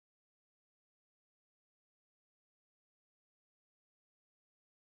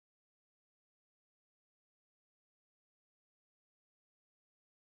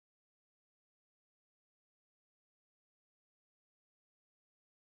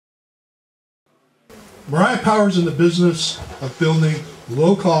Mariah Powers is in the business of building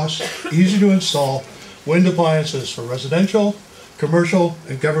low-cost, easy-to-install wind appliances for residential, commercial,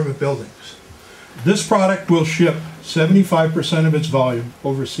 and government buildings. This product will ship 75% of its volume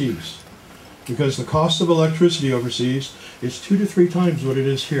overseas because the cost of electricity overseas is 2 to 3 times what it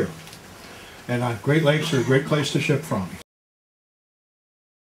is here. And Great Lakes are a great place to ship from.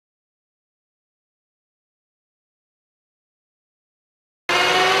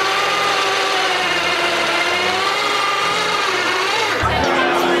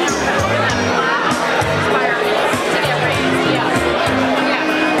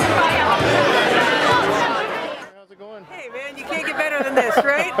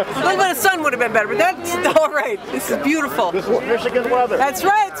 Right? A little bit of sun would have been better, but that's all right. This is beautiful. This is Michigan weather. That's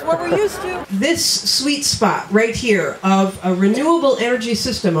right. It's what we're used to. This sweet spot right here of a renewable energy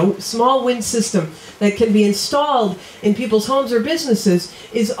system, a small wind system that can be installed in people's homes or businesses,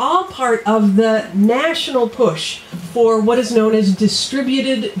 is all part of the national push for what is known as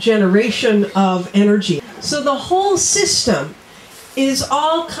distributed generation of energy. So the whole system is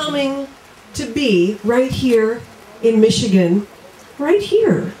all coming to be right here in Michigan, right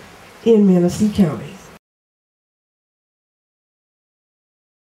here in Manistee County.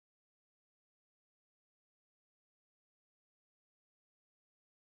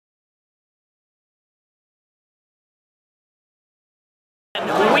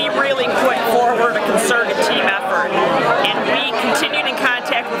 We really put forward a concerted team effort, and we continued in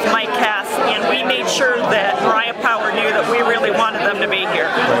contact with Mike Hess, and we made sure that Mariah Power knew that we really wanted them to be here.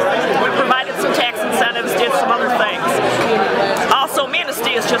 We provided some tax incentives, did some other things. Also,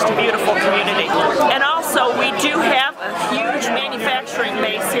 Manistee is just a beautiful community. And also, we do have a huge manufacturing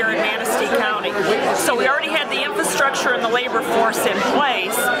base here in Manistee County. So we already had the infrastructure and the labor force in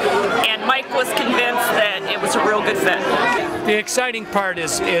place, and Mike was convinced that it was a real good fit. The exciting part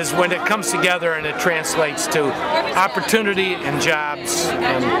is when it comes together and it translates to opportunity and jobs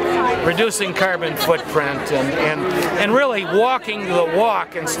and reducing carbon footprint and really walking the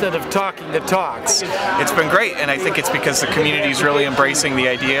walk instead of talking the talks. It's been great, and I think it's because the community is really embracing the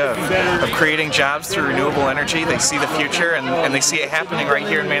idea of creating jobs through renewable energy. They see the future and they see it happening right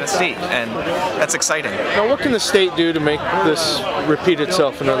here in Manistee, and that's exciting. Now, what can the state do to make this repeat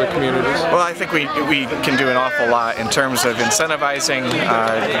itself in other communities? Well, I think we can do an awful lot in terms of incentivizing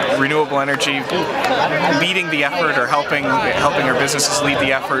renewable energy, leading the effort, or helping our businesses lead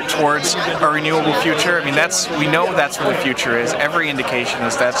the effort towards a renewable future. I mean, we know that's where the future is. Every indication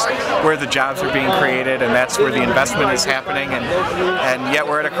is that's where the jobs are being created, and that's where the investment is happening, and yet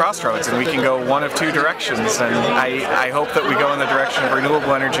we're at a crossroads, and we can go one of 2 directions, and I hope that we go in the direction of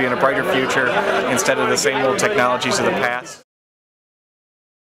renewable energy and a brighter future instead of the same old technologies of the past.